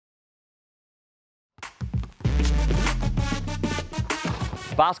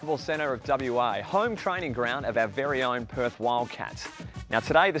Basketball Centre of WA, home training ground of our very own Perth Wildcats. Now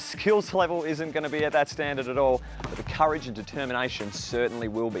today the skills level isn't going to be at that standard at all, but the courage and determination certainly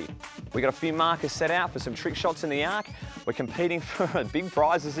will be. We've got a few markers set out for some trick shots in the arc. We're competing for big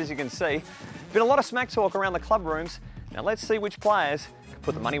prizes, as you can see. Been a lot of smack talk around the club rooms. Now let's see which players can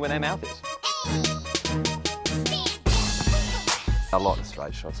put the money where their mouth is. I like the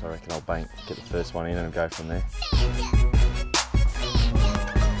straight shots. I reckon I'll bank, get the first one in and go from there.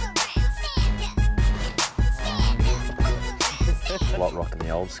 I like rocking the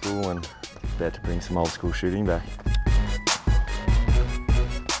old school and about to bring some old school shooting back.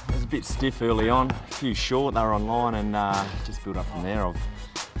 It was a bit stiff early on, a few short, they were online, and just built up from there. I've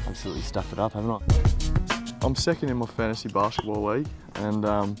absolutely stuffed it up, haven't I? I'm second in my fantasy basketball league, and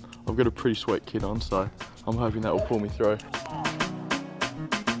I've got a pretty sweet kit on, so I'm hoping that will pull me through.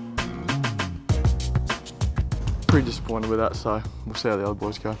 Pretty disappointed with that, so we'll see how the other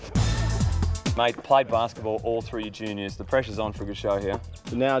boys go. Mate, played basketball all through your juniors. The pressure's on for a good show here.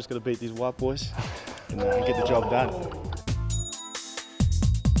 So now I just got to beat these white boys and get the job done.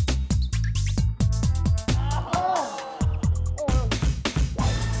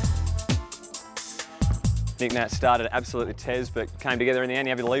 Nick Nat started absolutely Tez, but came together in the end.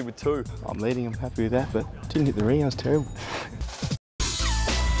 You have the lead with 2. I'm leading, I'm happy with that, but didn't hit the ring, I was terrible.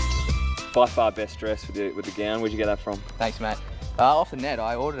 By far best dress with the gown. Where'd you get that from? Thanks, mate. Off the net,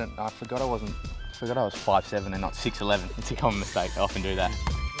 I ordered it. I forgot I was 5'7" and not 6'11". It's a common mistake. I often do that.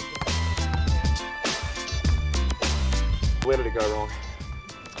 Where did it go wrong?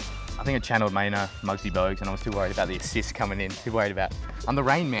 I think I channeled my inner Muggsy Bogues, and I was too worried about the assist coming in. Too worried about. I'm the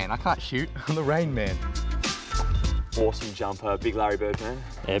Rain Man. I can't shoot. I'm the Rain Man. Awesome jumper. Big Larry Bird fan.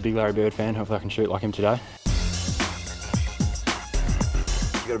 Yeah, big Larry Bird fan. Hopefully I can shoot like him today.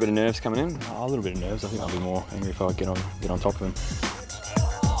 You got a bit of nerves coming in? A little bit of nerves. I think I'll be more angry if I get on top of him.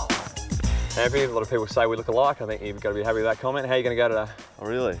 Happy? A lot of people say we look alike. I think you've got to be happy with that comment. How are you going to go today? Oh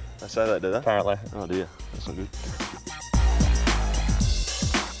really? They say that, do they? Apparently. Oh dear, that's not good.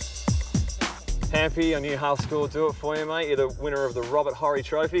 Hampy, your new Hull School, do it for you, mate. You're the winner of the Robert Horry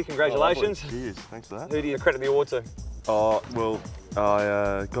Trophy. Congratulations. Oh, cheers, thanks for that. Who do you credit the award to? Oh, well,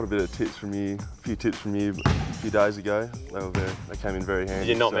 I got a bit of tips from you, a few tips from you a few days ago. They came in very handy.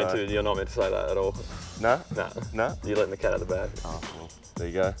 You're not meant to say that at all. No? No. No? You're letting the cat out of the bag. Oh, well, there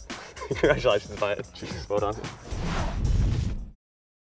you go. Congratulations, mate. Cheers. Well done.